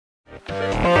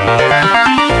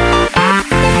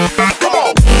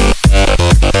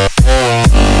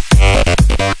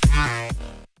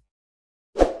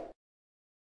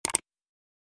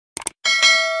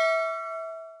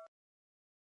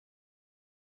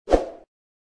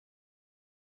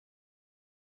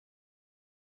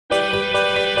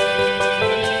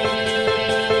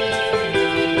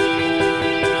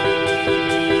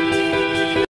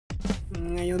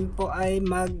ay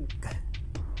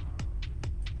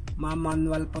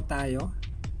manual po tayo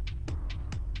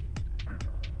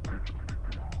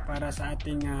para sa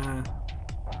ating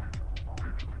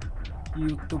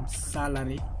YouTube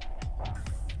salary.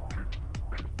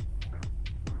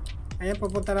 Ayan,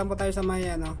 pupunta lang po tayo sa may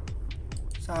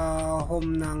sa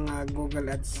home ng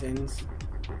Google AdSense.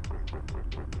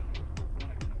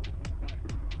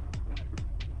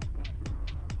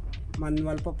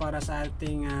 Manual po para sa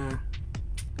ating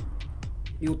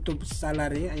YouTube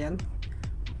salary. Ayan,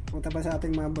 punta pa sa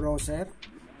ating mga browser.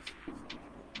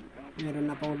 Meron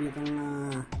na po ditong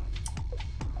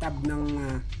tab ng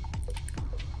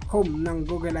home ng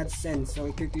Google AdSense. So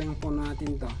i-click lang po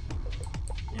natin to.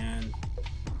 Ayan.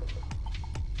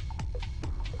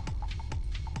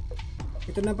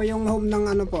 Ito na po yung home ng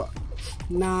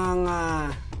ng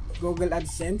Google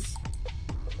AdSense.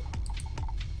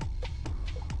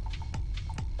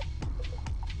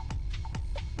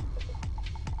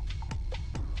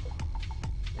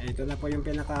 Ito na po yung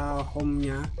pinaka home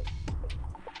nya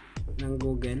ng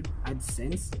Google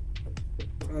AdSense.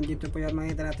 So dito po yung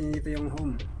makita natin, dito yung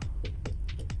home.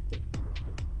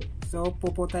 So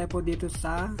pupo tayo po dito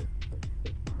sa,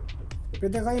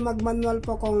 pwede kayo mag manual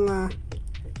po kung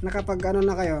nakapag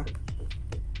na kayo,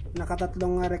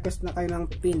 nakatatlong request na kayo ng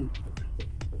pin.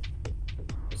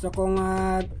 So kung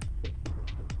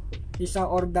isa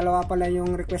or dalawa pala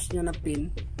yung request nyo na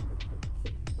pin,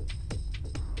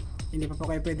 hindi pa po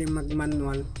kayo pwedeng mag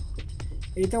manual.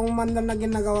 Itong manual na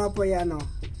ginagawa po ay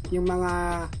yung mga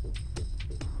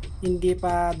hindi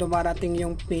pa dumarating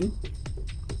yung pin.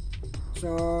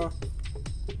 So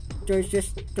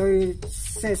choices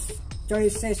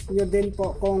nyo din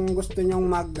po kung gusto nyong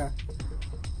mag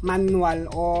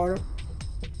manual or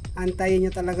antayin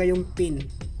nyo talaga yung pin.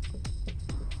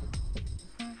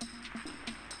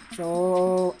 So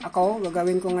ako,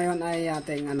 gagawin ko ngayon ay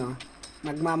ating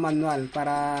magmamanual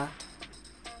para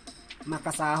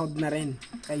makasahod na rin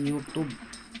kay YouTube.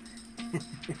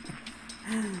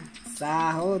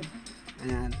 Sahod.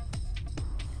 Ayan.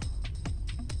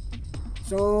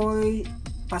 So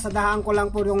pasadahan ko lang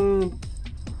po yung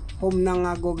home ng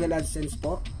Google AdSense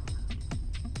po.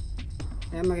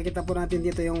 Ayan, makikita po natin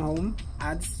dito yung home,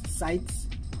 ads, sites.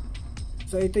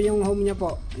 So ito yung home nya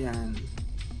po. Ayan.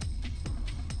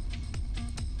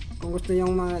 Kung gusto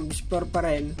yung mag-explore pa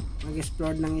rin,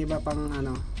 mag-explore ng iba pang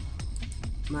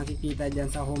makikita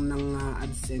dyan sa home ng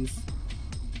AdSense.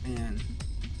 Ayan.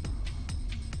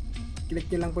 Click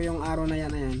nyo lang po yung arrow na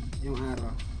yan. Ayan, yung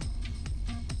arrow.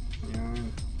 Ayan.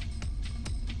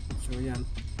 So yan,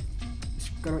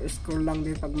 scroll lang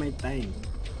din pag may time.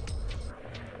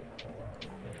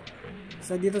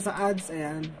 So dito sa ads,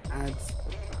 ayan, ads.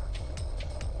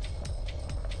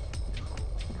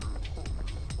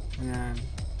 Ayan.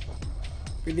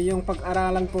 Pwede yung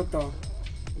pag-aralan po to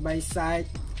by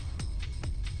site,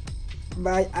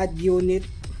 by ad unit,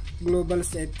 global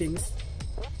settings.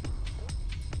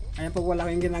 Ayan, pag wala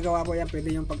kayong ginagawa po yan, pwede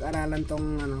yung pag-aralan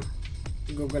tong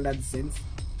Google AdSense.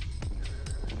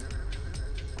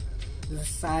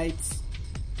 Sites.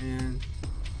 Ayan.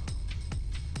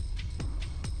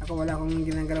 Ako wala akong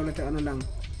ginagalaw na ito, lang.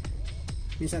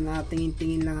 Minsan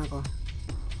tingin-tingin lang ako.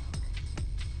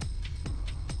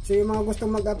 So yung mga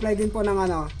gustong mag-apply din po ng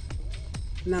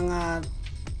ng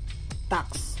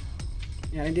tax.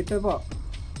 Ayan, dito po.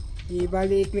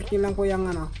 Ibali, i-click nyo lang po yung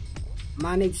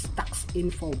manage tax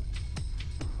info.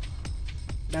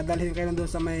 Dadalhin kayo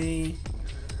doon sa may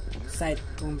site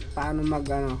kung paano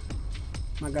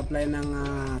mag-apply ng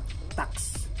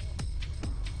tax.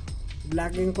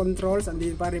 Blocking controls,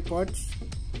 andito pa reports,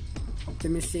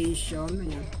 optimization.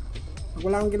 Ayan. Pag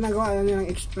wala akong ginagawa,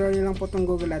 explore nyo lang po itong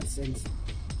Google AdSense.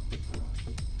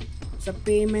 Sa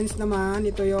payments naman,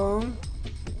 ito yung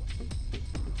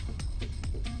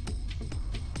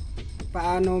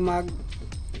paano mag-apply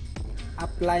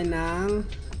ng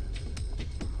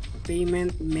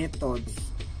payment methods.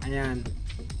 Ayan.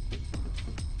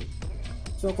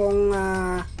 So kung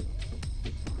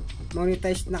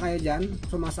monetized na kayo dyan,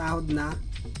 sumasahod na,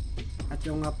 at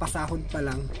yung pasahod pa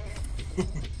lang.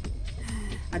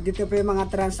 At dito po yung mga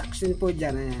transaction po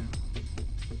dyan. Ayan.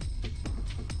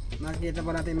 Makikita po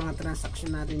natin yung mga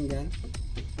transaction natin dyan.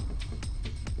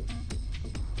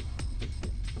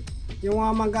 Yung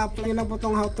mag-apply lang po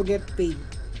itong how to get paid.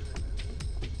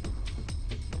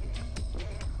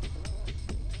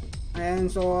 Ayan,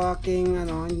 so aking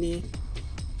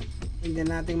hindi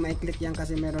natin ma-click yan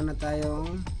kasi meron na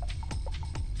tayong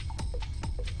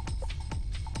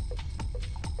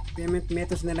payment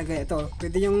methods na lagay. Ito,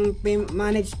 pwede yung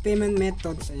manage payment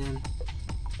methods. Ayan,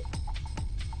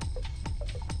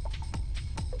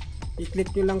 i-click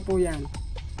nyo lang po yan.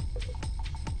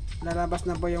 lalabas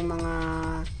na po yung mga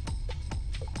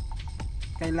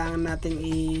kailangan nating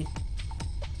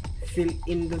i-fill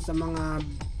in dun sa mga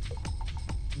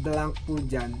blank po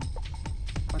dyan.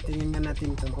 Patingin nga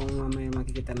natin to kung may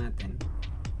makikita natin.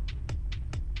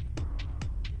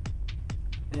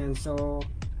 Ayan, so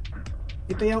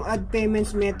ito yung add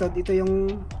payments method. Ito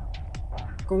yung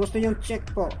kung gusto yung check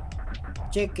po,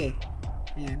 check eh.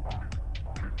 Ayan,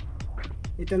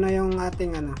 ito na yung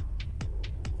ating ano,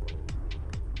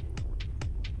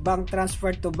 bank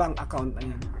transfer to bank account.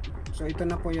 Ayan, so ito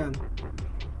na po yon.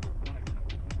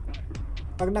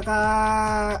 Pag naka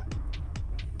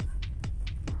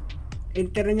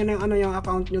enter nyo na yung ano, yung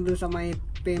account nyo dun sa may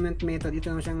payment method,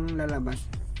 ito na siyang lalabas.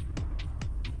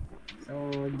 So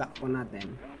back po natin.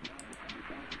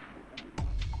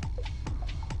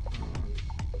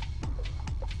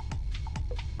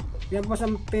 Yan po sa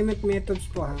payment methods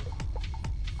po ha.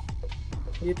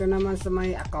 Dito naman sa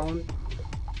may account,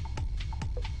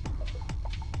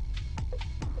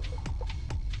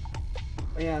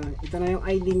 ayan, ito na yung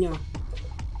ID nyo.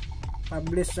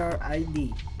 Publisher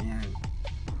ID, ayan.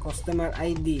 Customer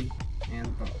ID, ayan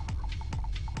po.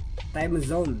 Time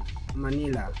zone,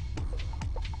 Manila.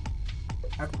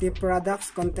 Active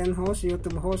products, content host,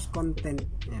 YouTube host, content,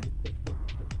 ayan.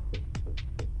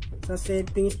 Sa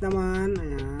settings naman,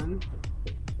 ayan,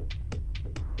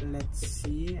 let's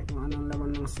see kung anong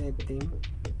laman ng setting.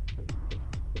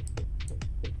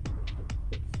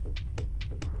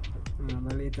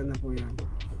 Bali, ito na po yan.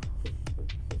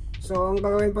 So ang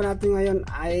gagawin po natin ngayon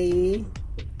ay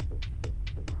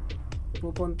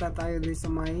pupunta tayo din sa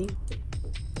may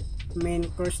main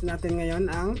course natin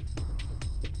ngayon, ang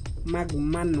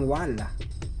mag-manual,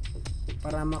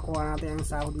 para makuha natin ang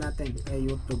sahod natin kay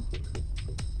YouTube.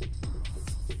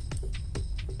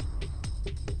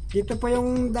 Dito po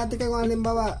yung dati kayo,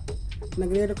 halimbawa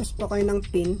nagre-request po kayo ng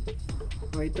pin,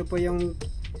 o ito po yung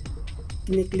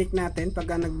kiniklik natin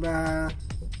pag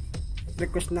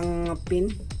nag-request ng pin.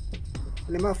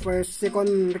 Halimbawa first,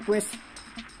 second request,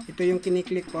 ito yung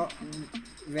kiniklik po,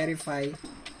 verify.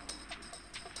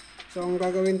 So ang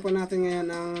gagawin po natin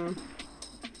ngayon, ang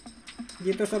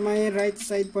dito sa may right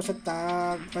side po sa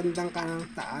bandang kanang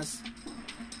taas,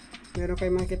 meron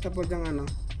kayo makikita po dyang ano,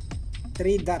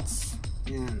 3 dots.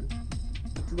 Yan,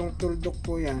 tatlong tuldok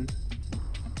po yan.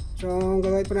 So ang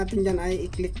gagawin po natin dyan ay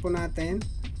i-click po natin.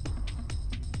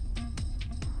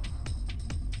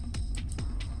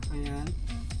 Ayan,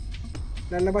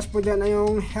 lalabas po dyan ay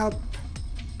yung help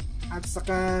at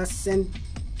saka send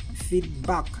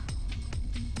feedback.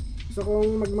 So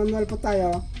kung mag-manual po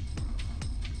tayo,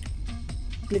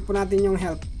 click po natin yung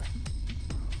help.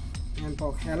 Ayan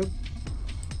po, help.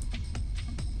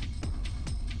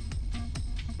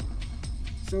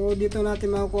 So dito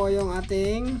natin makukuha yung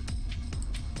ating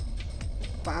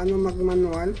paano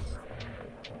mag-manual.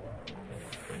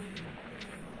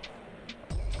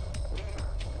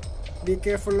 Be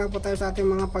careful lang po tayo sa ating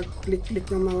mga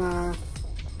pag-click-click ng mga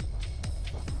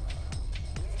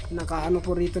naka-ano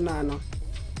po rito na ano,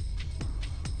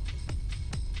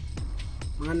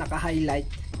 mga naka-highlight.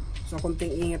 So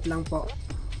kunting ingat lang po,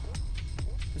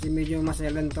 kasi medyo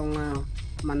maselan tong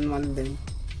manual din.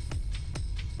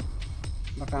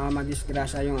 Baka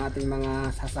madisgrasya yung ating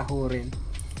mga sasahurin.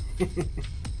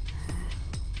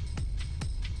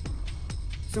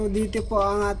 So dito po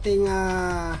ang ating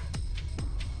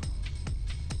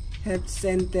health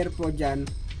center po dyan.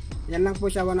 Yan lang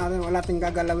po siya, wala natin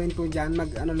gagalawin po dyan.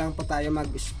 Ano lang po tayo, mag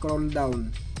scroll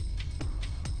down.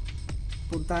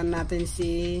 Puntahan natin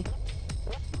si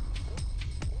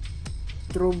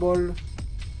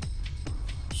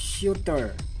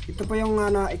troubleshooter. Ito po yung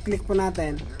i-click po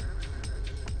natin.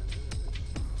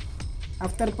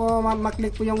 After po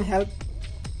maklik po yung help,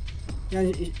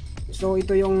 yan, so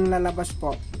ito yung lalabas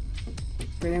po.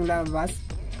 Ito yung lalabas.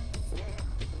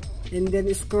 And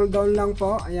then scroll down lang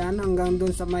po, ayan, hanggang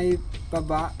dun sa may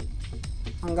baba,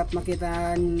 hanggat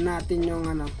makita natin yung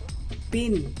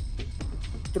pin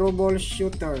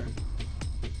troubleshooter.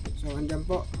 So andyan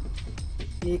po,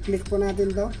 i-click po natin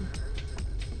to,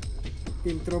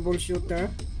 pin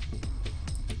troubleshooter.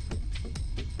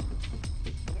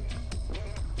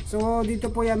 So dito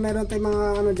po yan, meron tayong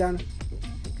mga dyan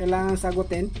kailangan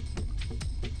sagutin.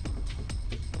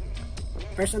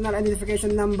 Personal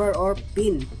identification number or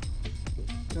PIN.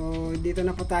 So dito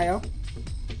na po tayo.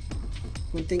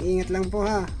 Kunting ingat lang po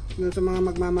ha dun sa mga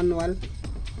magmamanual.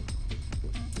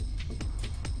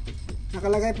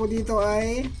 Nakalagay po dito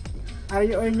ay, are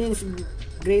your earnings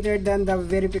greater than the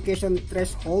verification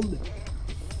threshold?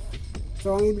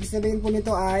 So ang ibig sabihin po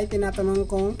nito ay tinatanong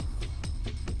kung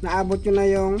naabot nyo na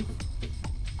yung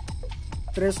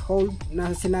threshold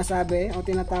na sinasabi o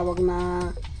tinatawag na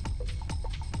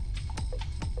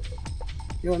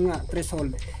yun nga,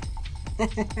 threshold.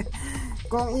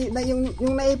 Kung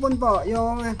yung naipon po,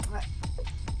 yung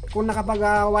kung nakapag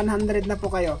 100 na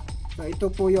po kayo, so ito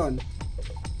po yon.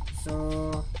 So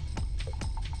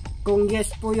kung yes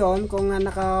po yon, kung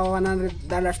naka $100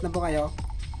 na po kayo,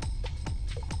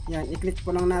 yan, i-click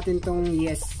po lang natin tong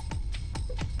yes.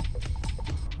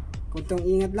 Kung tong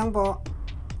ingat lang po,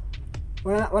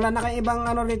 wala na kayong ibang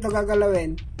ano rito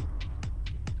gagalawin.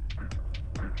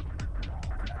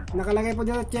 Nakalagay po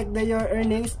dito, check that your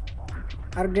earnings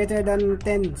are greater than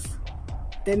 $10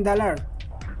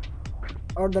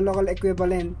 or the local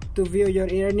equivalent. To view your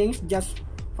earnings, just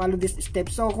follow this step.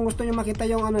 So kung gusto nyo makita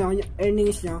yung ano, yung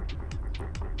earnings nyo,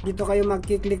 dito kayo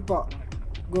magkiklik po,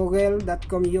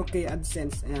 google.com UK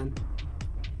AdSense. Ayan.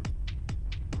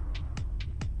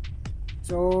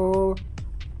 So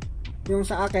yung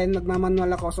sa akin,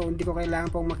 magmamanual ako, so hindi ko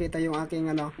kailangan pong makita yung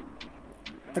aking ano,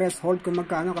 threshold kung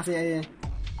magkano, kasi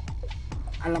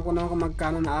alam ko naman kung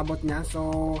magkano naabot niya.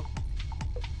 So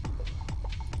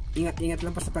ingat-ingat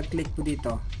lang pa sa pag-click po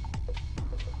dito.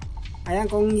 Ayan,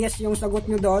 kung yes yung sagot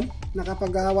nyo doon,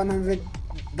 nakapag $100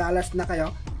 na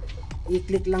kayo,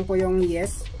 i-click lang po yung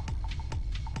yes.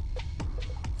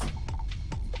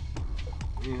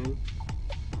 Ayan.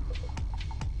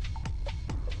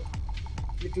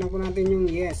 Click lang po natin yung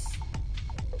yes.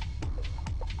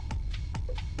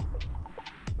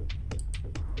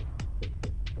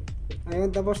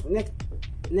 Ayun, tapos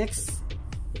next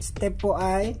step po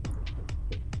ay,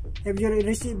 have you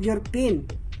received your PIN?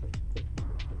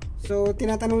 So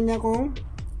tinatanong niya kung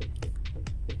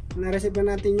na-receive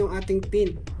na natin yung ating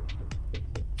PIN.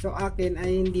 So akin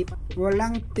ay hindi pa,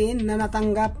 walang PIN na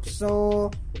natanggap. So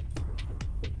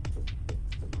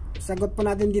sagot po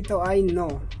natin dito ay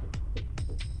no.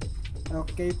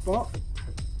 Okay po,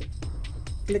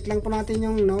 click lang po natin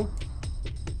yung no.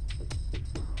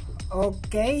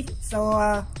 Okay, so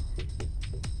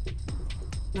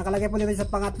nakalagay po dito sa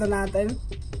pangatlo natin,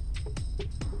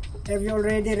 have you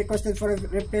already requested for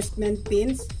replacement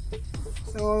pins?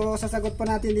 So sasagot po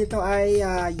natin dito ay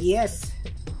yes.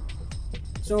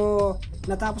 So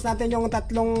natapos natin yung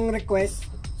tatlong request,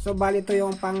 so bali ito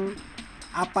yung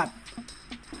pang-apat.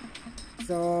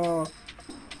 So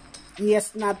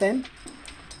yes natin.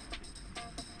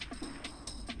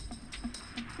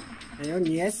 Ayun,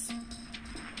 yes.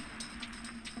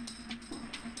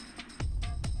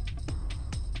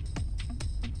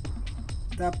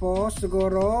 Tapos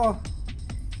siguro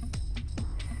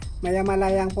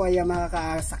maya-malayang po ay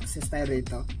makaka-success tayo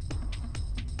rito.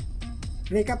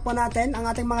 Recap po natin ang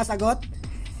ating mga sagot.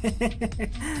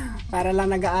 Para lang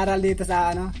nag-aaral dito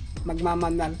sa ano,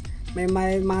 magmamanual. May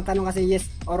mga tanong kasi yes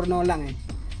or no lang eh.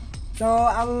 So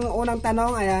ang unang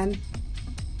tanong, ayan,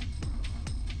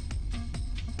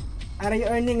 are your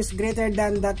earnings greater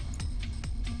than that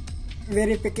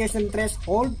verification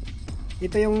threshold?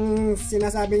 Ito yung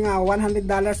sinasabing $100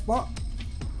 po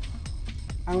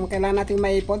ang kailangan nating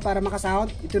maipon para makasahod.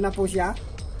 Ito na po siya.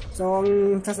 So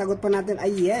ang sasagot po natin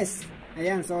ay yes.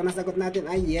 Ayan, so nasagot natin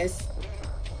ay yes.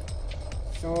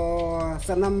 So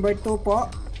sa number 2 po,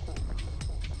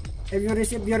 have you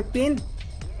received your PIN?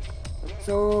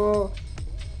 So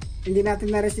hindi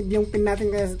natin na-receive yung PIN natin,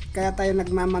 kaya tayo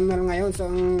nagmamanual ngayon. So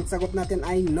ang sagot natin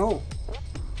ay no.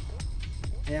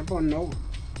 Ayan po, no.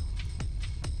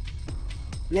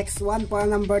 Next one po,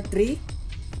 number 3.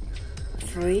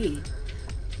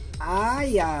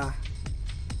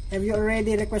 Have you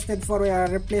already requested for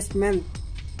replacement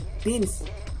pins?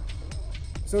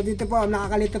 So dito po,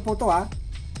 nakakalito po to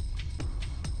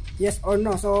yes or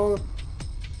no. So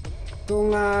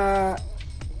kung ano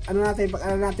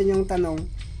natin yung tanong,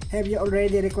 have you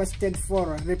already requested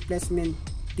for replacement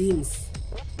pins?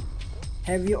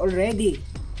 Have you already?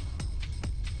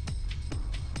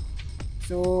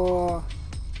 So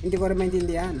hindi ko rin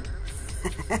maintindihan.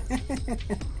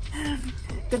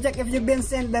 To check if you've been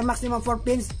sent the maximum 4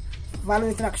 pins, follow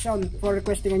instruction for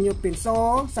requesting a new pin.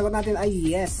 So sagot natin ay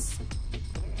yes.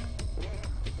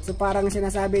 So parang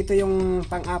sinasabi ito yung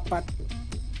pang-apat.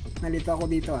 Nalito ako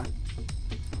dito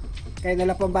Kayo na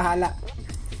lang po bahala.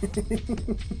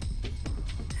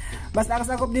 Basta ang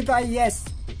sagot dito ay yes.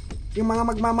 Yung mga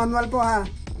magmamanual po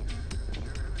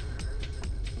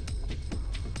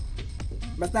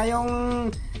basta yung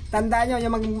tandaan nyo,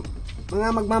 yung mga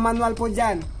magmamanual po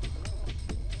dyan,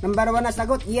 number 1 na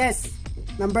sagot yes,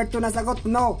 number 2 na sagot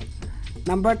no,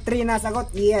 number 3 na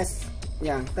sagot yes.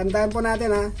 Yan, tandaan po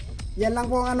natin yan lang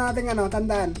po ang natin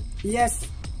tandaan, yes,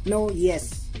 no,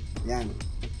 yes. Yan.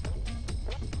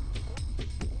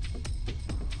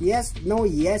 Yes, no,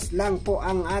 yes lang po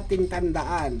ang ating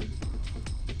tandaan.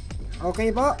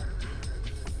 Okay po.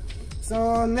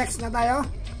 So next na tayo.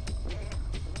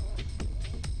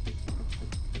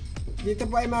 Dito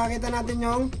po ay makikita natin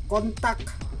yung contact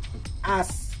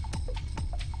us.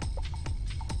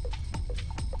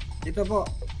 Ito po.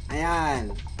 Ayan.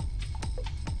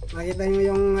 Makita nyo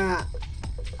yung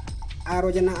arrow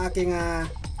dyan ng aking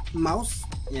mouse.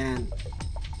 Ayan.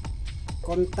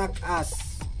 Contact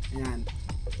us. Ayan.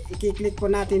 I-click po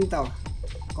natin to.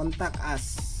 Contact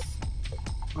us.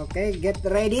 Okay, get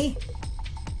ready.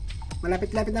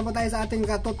 Malapit-lapit na po tayo sa ating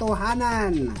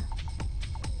katotohanan.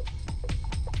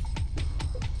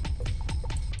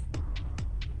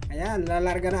 Ayan,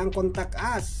 lalarga na ang contact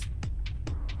us.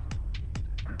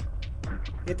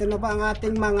 Ito na pa ang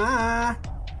ating mga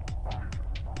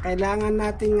kailangan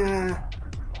nating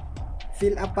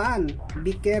fill upan.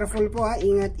 Be careful po ha,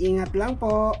 ingat-ingat lang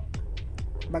po.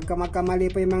 Baka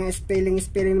magkamali po yung mga spelling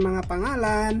ng mga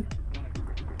pangalan.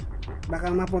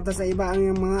 Baka mapunta sa iba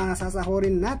ang mga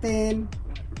sasahurin natin.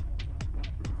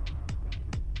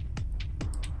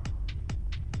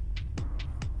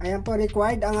 Ayan po,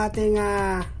 required ang ating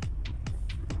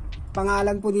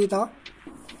pangalan po dito.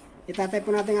 Itatype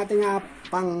po natin ating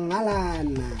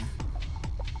pangalan.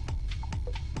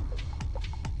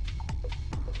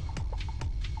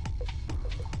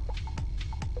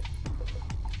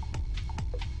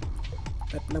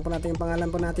 Type lang po natin yung pangalan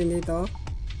po natin dito.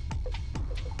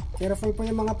 Careful po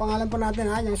yung mga pangalan po natin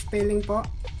ha, yung spelling po.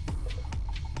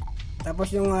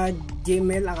 Tapos yung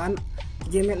Gmail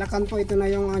account po, ito na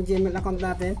yung Gmail account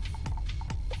natin.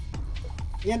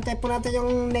 Yan, type po natin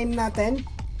yung name natin,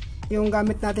 yung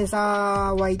gamit natin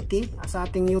sa YT, sa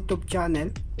ating YouTube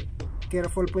channel.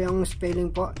 Careful po yung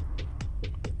spelling po.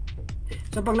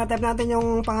 So pag na-type natin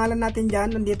yung pangalan natin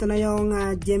dyan, nandito na yung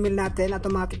Gmail natin,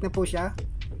 automatic na po siya.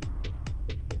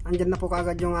 Andyan na po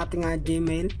kagad yung ating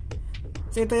Gmail.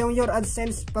 So ito yung your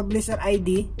AdSense Publisher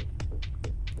ID.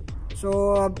 So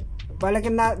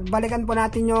balikan po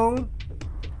natin yung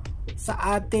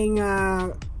sa ating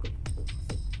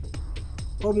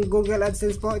home Google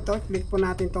AdSense po. Ito, click po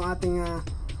natin itong ating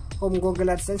home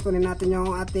Google AdSense. Kunin natin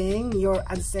yung ating your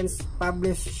AdSense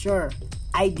Publisher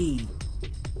ID.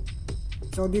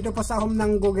 So dito po sa home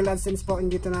ng Google AdSense po,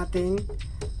 dito natin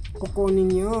kukunin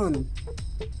yun.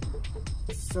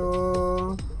 So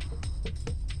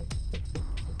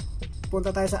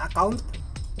punta tayo sa account.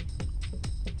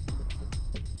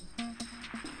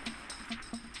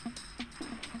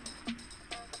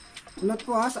 Note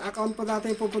po ha, sa account po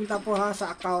natin pupunta po ha,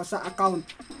 sa account.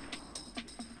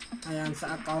 Ayan,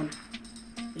 sa account.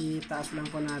 Itaas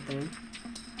lang po natin.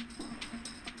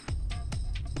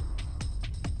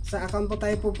 Sa account po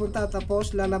tayo pupunta,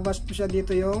 tapos lalabas po siya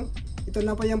dito yung, ito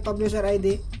na po yung publisher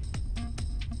ID.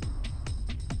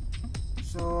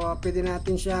 So pwede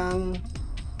natin siyang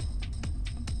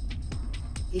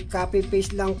i-copy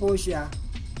paste lang po siya.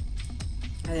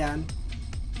 Ayan,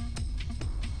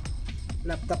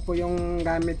 laptop po yung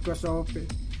gamit ko, so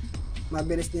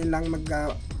mabilis din lang mag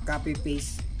copy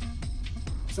paste.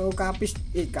 So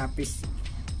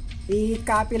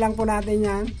i-copy lang po natin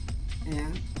yan.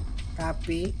 Ayan,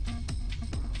 copy.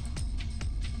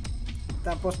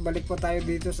 Tapos balik po tayo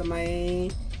dito sa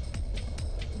may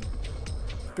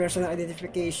personal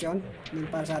identification, dun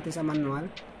para sa atin sa manual.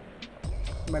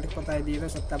 Balik po tayo dito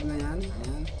sa tab na yan.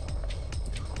 Ayan.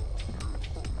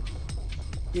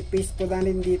 I-paste po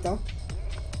natin dito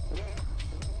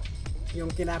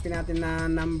yung kinapi natin na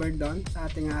number doon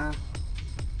sa ating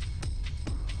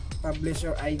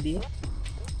publisher ID.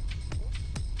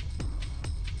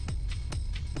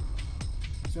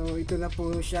 So ito na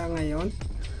po siya ngayon.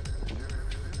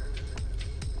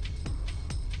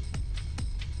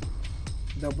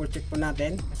 Double check po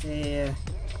natin kasi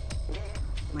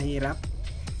mahirap.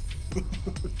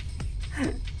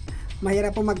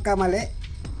 Mahirap po magkamali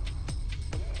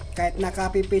kahit na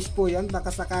copy paste po yon, baka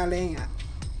sakaling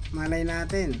malay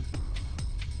natin.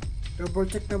 Double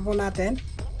check na po natin.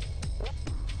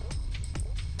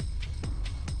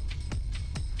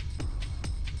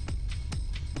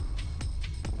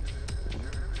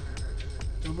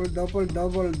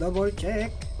 Double check.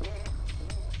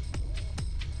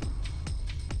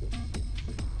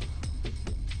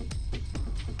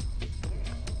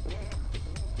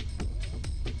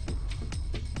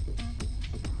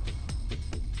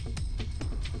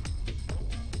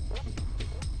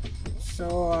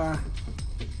 So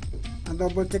ang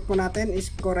double check po natin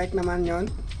is correct naman yon.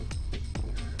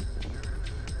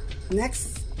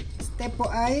 Next step po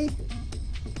ay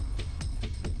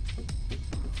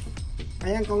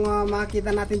ayan, kung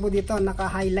makita natin po dito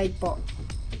naka-highlight po.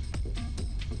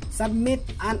 submit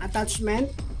an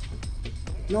attachment,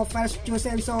 no files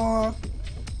chosen. So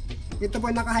ito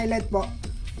po naka-highlight po.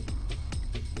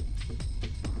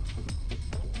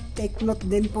 Take note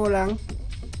din po lang,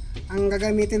 ang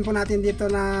gagamitin po natin dito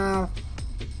na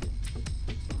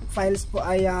files po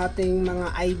ay ating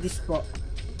mga IDs po,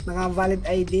 mga valid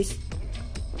IDs.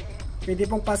 Pwede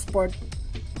pong passport.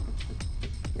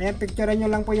 Ayan, picturean nyo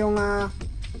lang po yung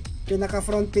pinaka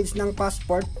front page ng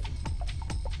passport,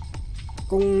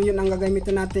 kung yun ang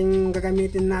gagamitin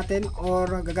natin or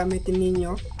gagamitin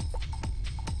ninyo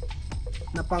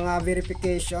na pang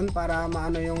verification para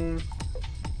maano yung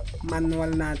manual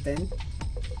natin,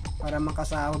 para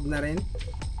makasahod na rin.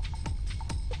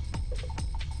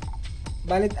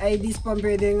 Valid IDs po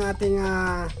pwede yung ating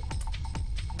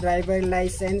driver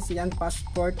license, yan,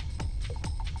 passport.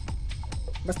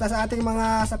 Basta sa ating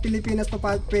mga sa Pilipinas po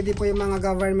pwede po yung mga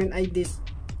government IDs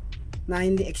na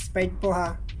hindi expired po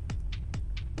ha.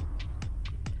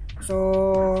 So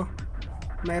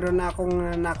mayroon na akong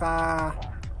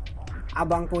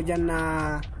abang po dyan na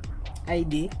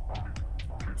ID.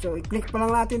 So i-click po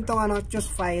lang natin tong choose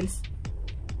files.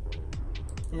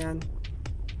 Ayan,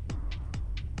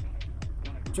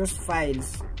 choose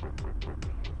files.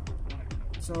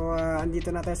 So andito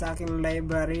na tayo sa aking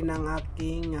library ng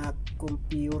aking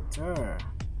computer.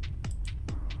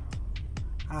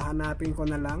 Hahanapin ko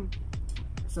na lang.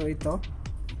 So ito,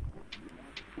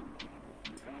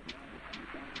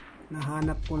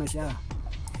 nahanap ko na siya.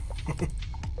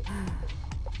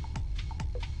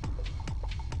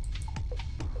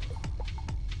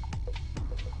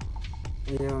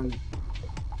 Ayun.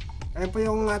 Ayan po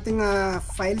yung ating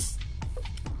files,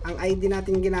 ang ID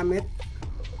natin ginamit.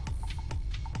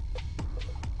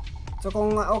 So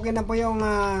kung okay na po yung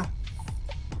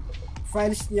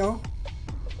files nyo,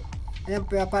 ayan,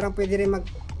 parang pwede rin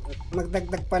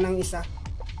magdagdag pa ng isa.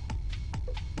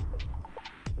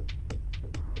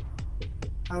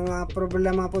 Ang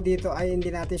problema po dito ay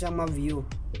hindi natin siya ma-view,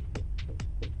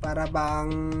 para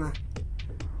bang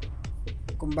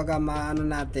kumbaga maano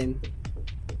natin,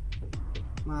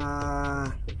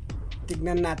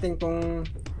 tignan natin kung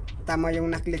tama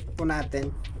yung naklik po natin.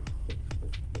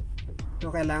 So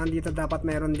kailangan dito dapat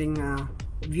meron ding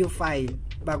view file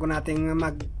bago natin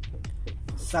mag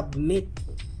submit.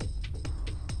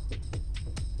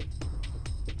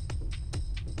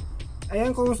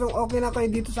 Ayan, kung okay na kayo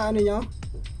dito sa nyo,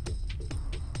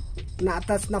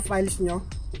 na-attach na files nyo,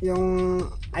 yung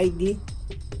ID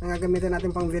na gagamitin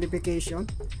natin pang verification.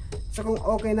 So kung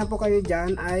okay na po kayo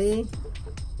dyan, ay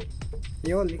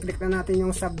yun, i-click na natin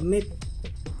yung submit.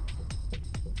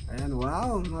 Ayan,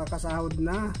 wow, makakasahod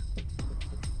na.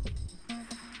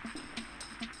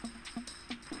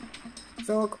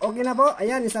 So okay na po,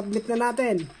 ayan, i-submit na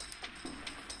natin.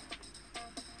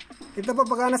 Ito po,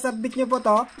 pagka na-submit nyo po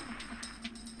to,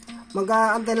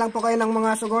 mag-aantay lang po kayo ng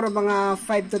mga siguro mga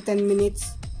 5 to 10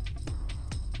 minutes.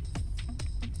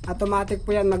 Automatic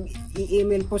po yan,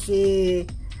 mag-i-email po si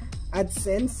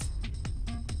AdSense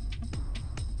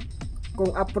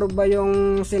kung approve ba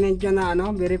yung sinend nyo na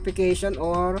verification,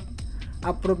 or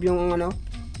approve yung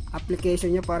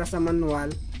application nyo para sa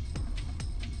manual.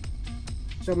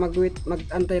 So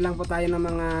mag-antay lang po tayo ng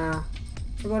mga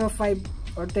siguro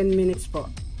 5 or 10 minutes po.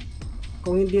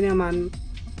 Kung hindi naman,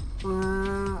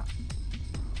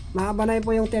 mahaba na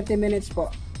po yung 30 minutes po.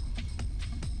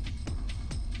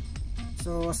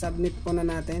 So submit po na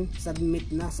natin.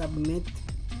 Submit.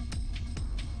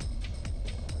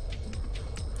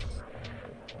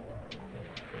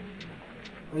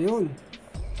 Ayun.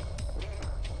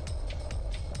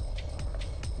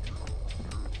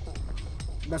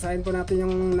 Basahin po natin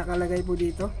yung nakalagay po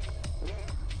dito.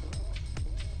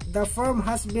 The form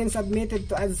has been submitted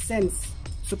to AdSense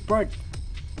support.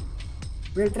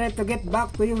 We'll try to get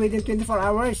back to you within 24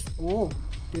 hours. Oh,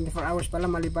 24 hours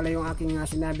pala. Mali pala yung aking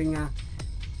sinabing 5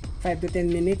 to 10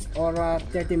 minutes or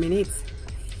 30 minutes.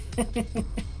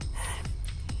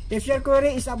 If your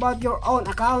query is about your own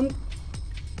account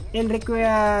and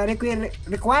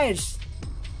requires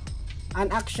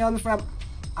an action from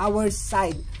our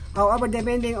side, however,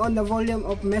 depending on the volume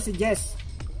of messages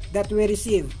that we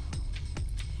receive,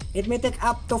 it may take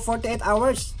up to 48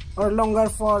 hours or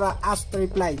longer for us to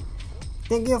reply.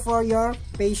 Thank you for your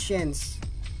patience.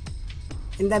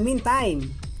 In the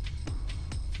meantime,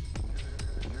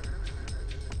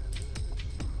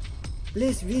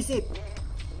 please visit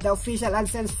the official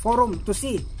AdSense forum to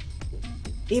see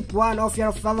if one of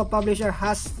your fellow publisher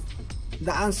has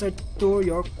the answer to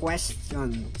your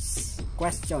question.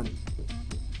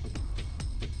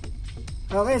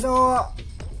 Okay, so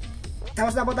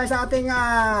tapos na po tayo sa ating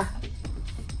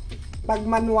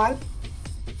pagmanual.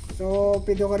 So So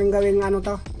pwede ko rin gawing ano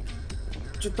to,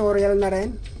 tutorial na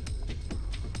rin.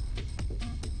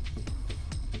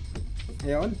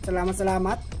 Ayun,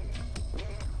 salamat.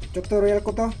 Tutorial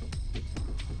ko to.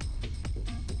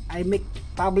 I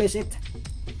publish it.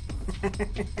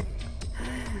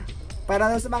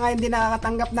 Para sa mga hindi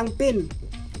nakakatanggap ng pin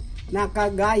na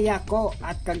kagaya ko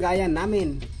at kagaya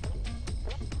namin.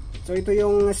 So ito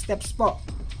yung steps po.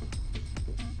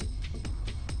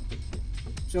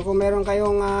 So kung meron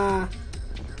kayong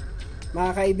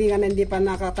mga kaibigan na hindi pa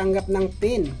nakatanggap ng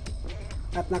pin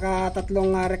at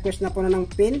nakatatlong request na po na ng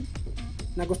pin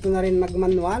na gusto na rin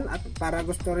mag-manual at para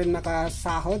gusto rin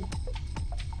makasahod.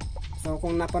 So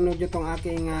kung napanood nyo tong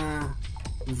aking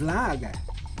vlog,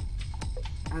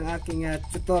 ang aking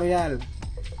tutorial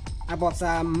about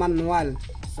sa manual,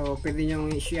 so pwede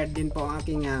nyo i-share din po ang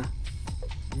aking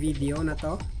video na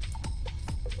to